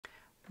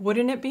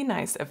Wouldn't it be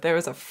nice if there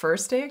was a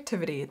first day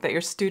activity that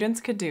your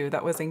students could do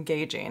that was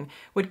engaging,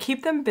 would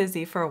keep them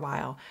busy for a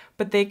while,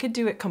 but they could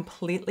do it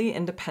completely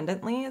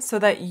independently so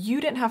that you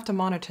didn't have to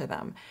monitor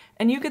them,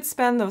 and you could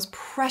spend those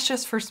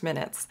precious first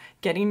minutes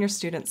getting your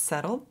students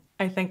settled?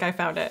 I think I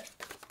found it.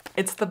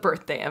 It's the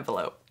birthday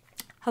envelope.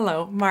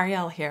 Hello,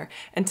 Marielle here,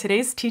 and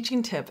today's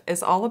teaching tip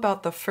is all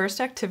about the first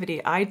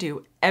activity I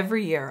do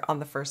every year on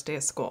the first day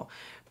of school.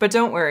 But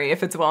don't worry,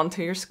 if it's well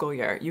into your school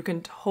year, you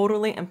can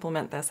totally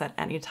implement this at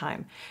any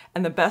time.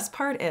 And the best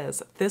part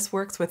is, this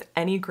works with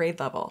any grade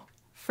level.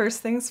 First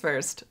things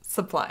first,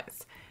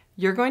 supplies.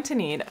 You're going to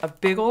need a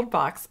big old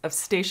box of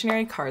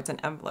stationery cards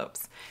and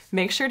envelopes.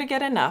 Make sure to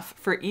get enough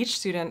for each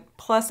student,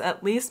 plus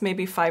at least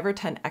maybe 5 or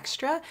 10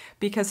 extra,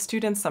 because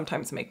students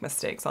sometimes make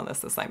mistakes on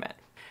this assignment.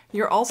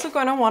 You're also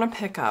going to want to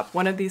pick up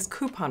one of these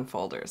coupon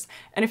folders,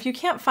 and if you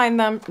can't find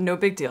them, no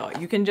big deal.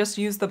 You can just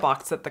use the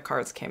box that the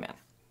cards came in.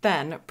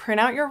 Then,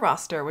 print out your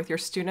roster with your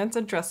students'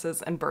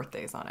 addresses and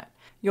birthdays on it.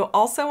 You'll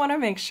also want to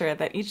make sure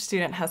that each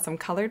student has some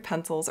colored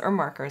pencils or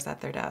markers at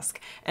their desk,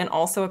 and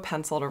also a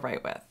pencil to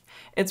write with.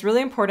 It's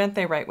really important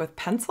they write with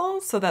pencil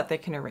so that they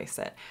can erase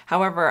it.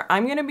 However,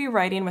 I'm going to be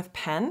writing with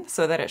pen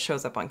so that it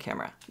shows up on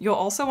camera. You'll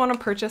also want to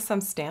purchase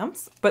some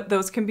stamps, but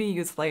those can be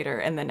used later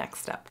in the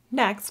next step.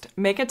 Next,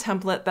 make a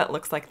template that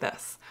looks like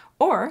this.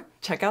 Or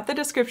check out the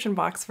description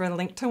box for a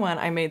link to one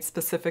I made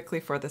specifically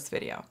for this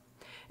video.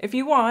 If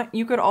you want,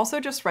 you could also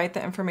just write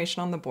the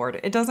information on the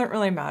board. It doesn't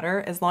really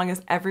matter as long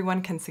as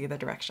everyone can see the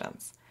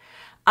directions.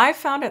 I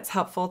found it's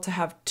helpful to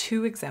have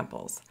 2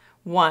 examples,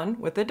 one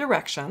with the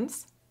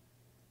directions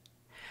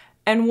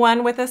and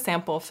one with a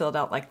sample filled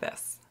out like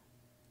this.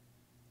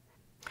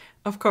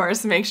 Of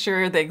course, make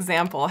sure the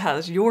example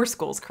has your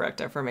school's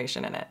correct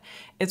information in it.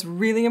 It's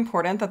really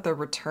important that the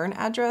return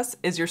address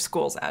is your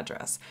school's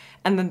address,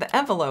 and then the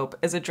envelope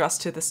is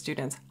addressed to the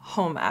student's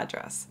home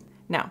address.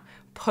 Now,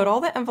 put all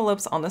the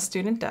envelopes on the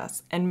student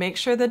desk and make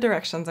sure the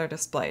directions are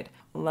displayed.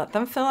 Let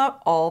them fill out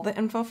all the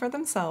info for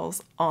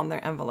themselves on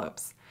their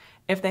envelopes.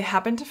 If they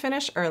happen to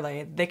finish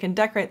early, they can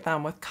decorate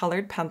them with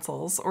colored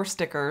pencils or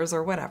stickers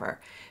or whatever.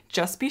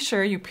 Just be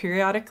sure you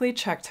periodically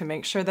check to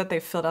make sure that they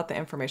filled out the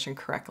information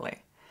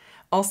correctly.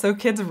 Also,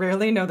 kids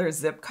rarely know their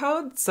zip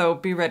code, so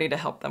be ready to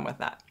help them with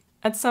that.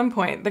 At some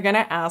point, they're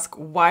gonna ask,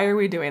 why are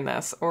we doing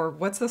this? Or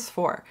what's this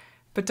for?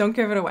 But don't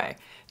give it away.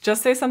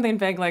 Just say something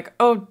vague like,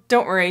 oh,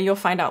 don't worry, you'll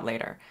find out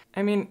later.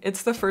 I mean,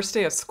 it's the first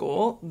day of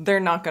school. They're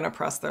not gonna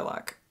press their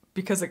luck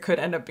because it could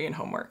end up being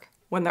homework.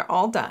 When they're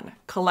all done,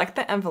 collect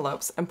the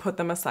envelopes and put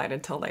them aside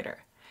until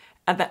later.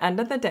 At the end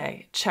of the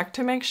day, check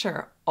to make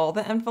sure all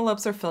the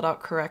envelopes are filled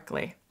out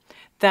correctly.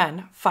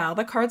 Then, file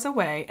the cards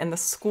away in the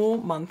school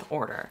month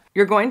order.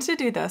 You're going to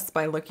do this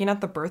by looking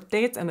at the birth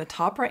dates in the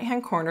top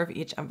right-hand corner of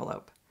each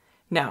envelope.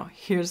 Now,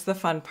 here's the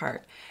fun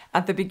part.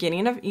 At the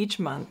beginning of each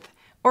month,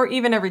 or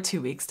even every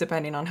 2 weeks,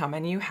 depending on how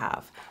many you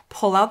have,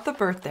 pull out the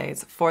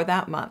birthdays for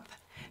that month.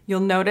 You'll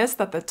notice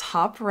that the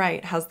top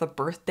right has the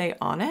birthday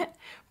on it,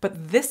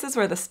 but this is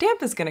where the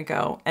stamp is gonna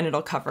go and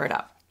it'll cover it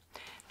up.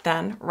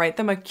 Then write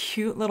them a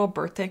cute little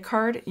birthday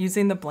card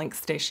using the blank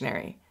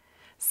stationery.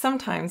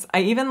 Sometimes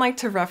I even like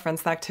to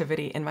reference the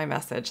activity in my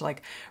message,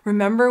 like,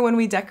 remember when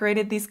we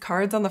decorated these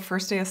cards on the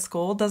first day of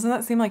school? Doesn't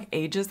that seem like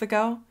ages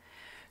ago?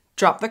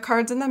 Drop the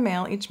cards in the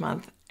mail each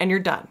month and you're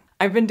done.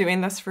 I've been doing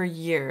this for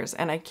years,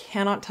 and I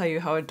cannot tell you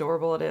how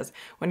adorable it is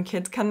when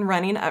kids come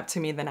running up to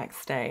me the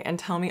next day and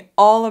tell me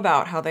all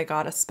about how they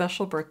got a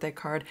special birthday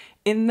card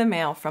in the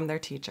mail from their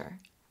teacher.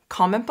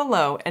 Comment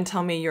below and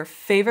tell me your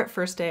favorite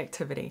first day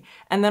activity,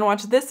 and then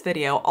watch this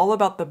video all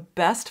about the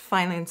best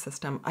filing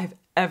system I've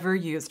ever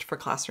used for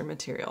classroom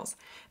materials.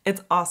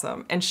 It's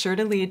awesome and sure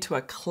to lead to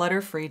a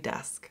clutter-free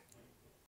desk.